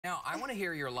Now, I want to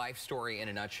hear your life story in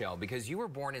a nutshell because you were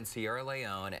born in Sierra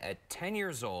Leone at 10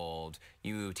 years old.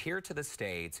 You moved here to the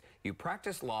States. You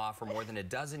practiced law for more than a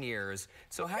dozen years.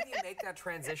 So how do you make that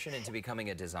transition into becoming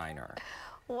a designer?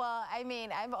 Well, I mean,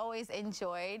 I've always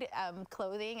enjoyed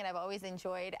clothing, and I've always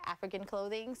enjoyed African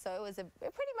clothing. So it was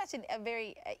pretty much a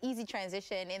very easy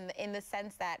transition in the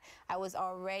sense that I was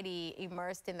already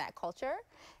immersed in that culture.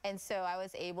 And so I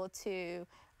was able to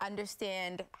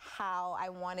understand how I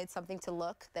wanted something to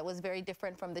look that was very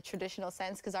different from the traditional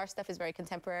sense, because our stuff is very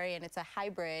contemporary and it's a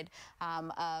hybrid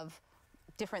of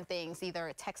different things,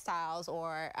 either textiles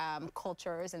or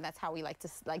cultures, and that's how we like to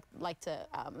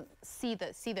see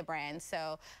the brand.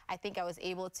 So I think I was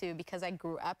able to, because I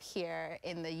grew up here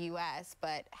in the U.S.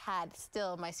 but had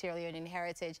still my Sierra Leonean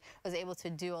heritage, was able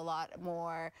to do a lot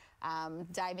more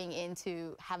diving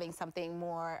into having something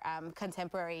more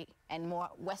contemporary and more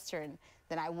Western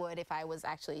than I would if I was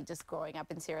actually just growing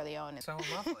up in Sierra Leone. So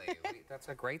lovely. That's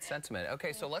a great sentiment.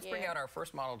 Okay, so let's bring out our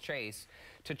first model, Chase,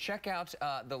 to check out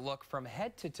the look from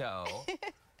head to toe.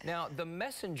 Now, the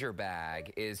messenger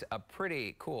bag is a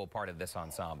pretty cool part of this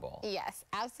ensemble. Yes,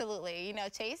 absolutely. You know,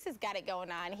 Chase has got it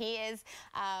going on. He is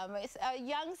a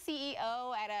young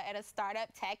CEO at a startup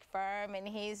tech firm, and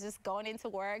he's just going into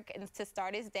work and to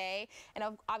start his day.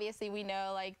 And obviously, we know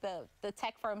like the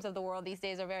tech firms of the world these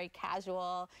days are very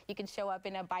casual. You can show up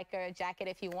in a biker jacket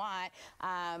if you want.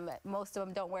 Most of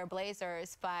them don't wear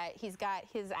blazers, but he's got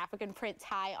his African print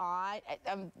tie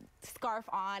on, scarf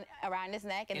on around his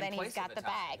neck, and then he's got the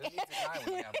bag. Who needs a tie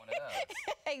when you have one of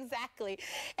those? Exactly.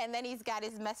 And then he's got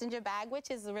his messenger bag,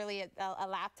 which is really a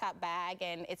laptop bag,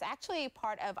 and it's actually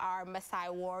part of our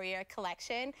Maasai Warrior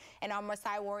collection. And our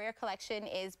Maasai Warrior collection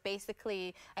is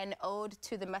basically an ode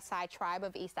to the Maasai tribe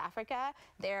of East Africa.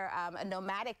 They're a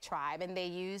nomadic tribe, and they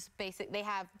use they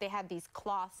have these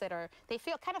cloths that are,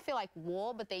 kind of feel like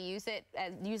wool, but they use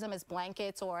them as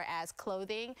blankets or as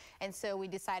clothing. And so we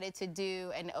decided to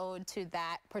do an ode to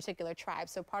that particular tribe.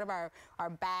 So part of our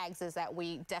bags is that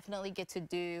we definitely get to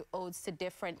do odes to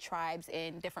different tribes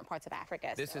in different parts of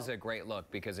Africa. This is a great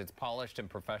look because it's polished and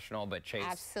professional, but Chase,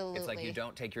 absolutely, it's like you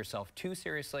don't take yourself too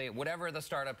seriously. Whatever the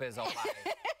startup is, I'll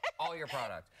buy all your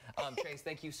product. Chase,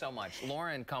 thank you so much.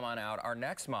 Lauren, come on out, our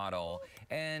next model.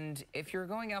 And if you're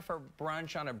going out for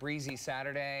brunch on a breezy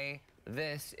Saturday,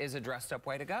 this is a dressed up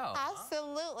way to go.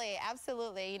 Absolutely,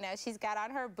 absolutely. You know, she's got on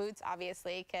her boots,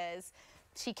 obviously, because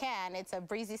she can. It's a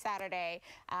breezy Saturday.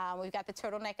 We've got the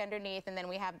turtleneck underneath, and then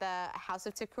we have the House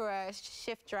of Takura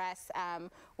shift dress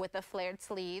with the flared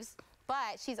sleeves.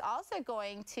 But she's also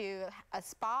going to a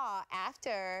spa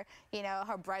after, you know,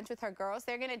 her brunch with her girls.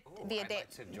 They're going to be a day.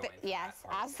 Yes,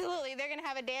 absolutely. They're going to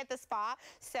have a day at the spa.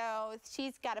 So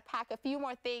she's got to pack a few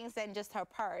more things than just her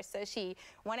purse. So she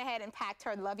went ahead and packed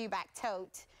her Love You Back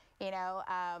tote, you know,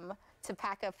 to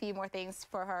pack a few more things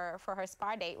for her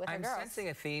spa date with her girls. I'm sensing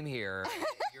a theme here.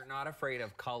 You're not afraid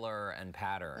of color and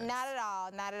patterns. Not at all.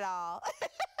 Not at all.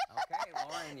 Okay,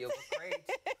 Lauren, you look great.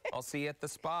 I'll see you at the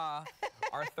spa.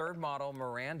 Our third model,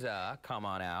 Miranda, come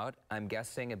on out. I'm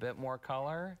guessing a bit more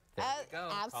color. There we go.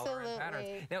 Absolutely. Color and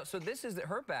patterns. Now, so this is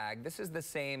her bag. This is the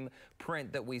same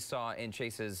print that we saw in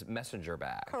Chase's messenger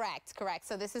bag. Correct, correct.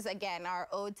 So this is, again, our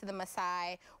ode to the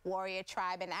Maasai warrior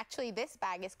tribe. And actually, this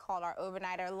bag is called our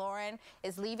overnighter. Lauren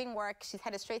is leaving work. She's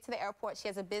headed straight to the airport. She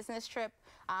has a business trip,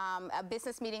 a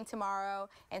business meeting tomorrow.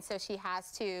 And so she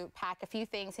has to pack a few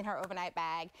things in her overnight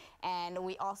bag. And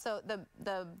we also,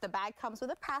 the bag comes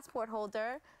with a passport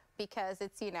holder, because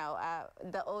it's, you know,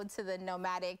 the ode to the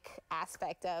nomadic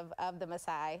aspect of the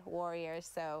Maasai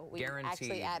warriors. So we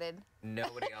actually added.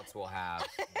 Nobody else will have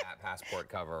that passport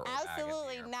cover. Or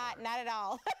absolutely bag not at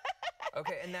all.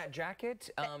 Okay, and that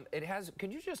jacket, it has, can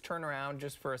you just turn around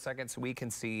just for a second so we can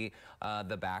see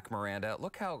the back, Miranda?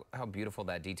 Look how beautiful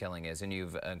that detailing is, and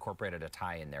you've incorporated a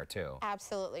tie in there too.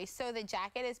 Absolutely. So the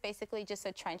jacket is basically just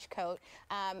a trench coat,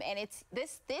 and it's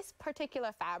this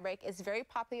particular fabric is very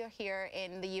popular here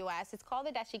in the U.S. It's called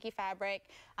the dashiki fabric.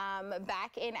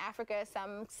 Back in Africa,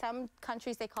 some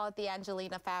countries they call it the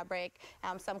Angelina fabric.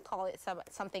 Some call it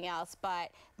something else,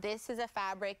 but this is a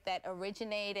fabric that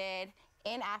originated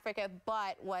in Africa,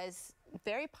 but was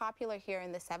very popular here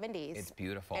in the 70s. It's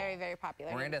beautiful. Very, very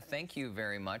popular. Miranda, thank you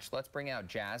very much. Let's bring out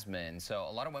Jasmine. So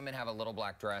a lot of women have a little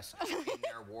black dress in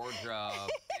their wardrobe,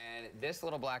 and this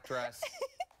little black dress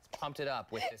pumped it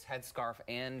up with this headscarf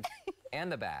and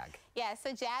and the bag. Yeah,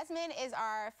 so Jasmine is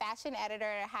our fashion editor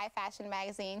at High Fashion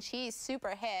Magazine. She's super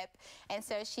hip, and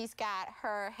so she's got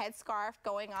her headscarf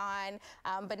going on,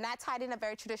 but not tied in a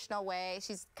very traditional way.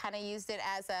 She's kind of used it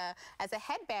as a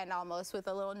headband almost, with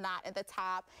a little knot at the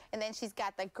top. And then she's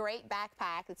got the great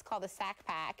backpack. It's called the sack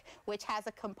pack, which has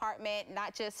a compartment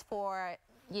not just for,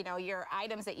 you know, your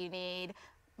items that you need,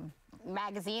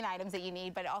 magazine items that you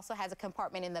need, but it also has a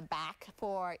compartment in the back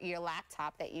for your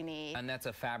laptop that you need. And that's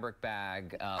a fabric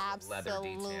bag with leather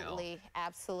detail.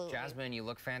 Absolutely. Jasmine, you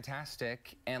look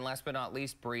fantastic. And last but not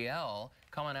least, Brielle.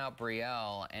 Coming out,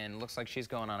 Brielle, and looks like she's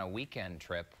going on a weekend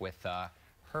trip with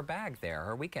her bag there,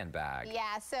 her weekend bag.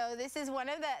 Yeah, so this is one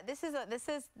of the, this is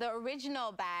the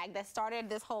original bag that started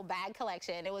this whole bag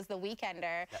collection. It was the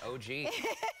Weekender. The OG.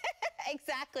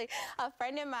 Exactly. A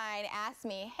friend of mine asked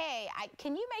me, hey,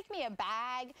 can you make me a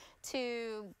bag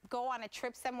to go on a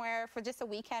trip somewhere for just a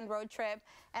weekend road trip?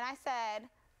 And I said,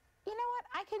 you know what,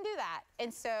 I can do that.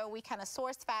 And so we kind of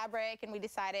sourced fabric, and we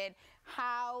decided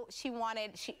how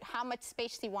much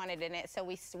space she wanted in it. So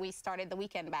we started the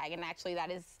weekend bag, and actually that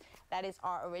is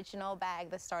our original bag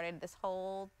that started this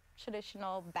whole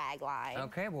traditional bag line.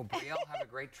 Okay, well, Brielle, have a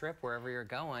great trip wherever you're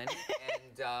going.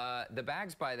 And the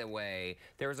bags, by the way,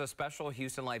 there's a special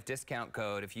Houston Life discount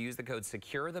code. If you use the code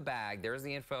SECURETHEBAG, there's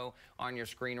the info on your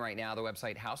screen right now, the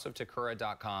website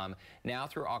houseoftakura.com. Now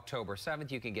through October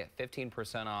 7th, you can get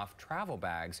 15% off travel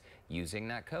bags using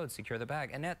that code,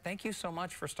 SECURETHEBAG. Annette, thank you so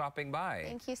much for stopping by.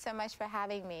 Thank you so much for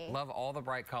having me. Love all the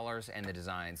bright colors and the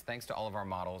designs. Thanks to all of our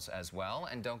models as well.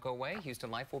 And don't go away,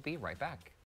 Houston Life will be right back.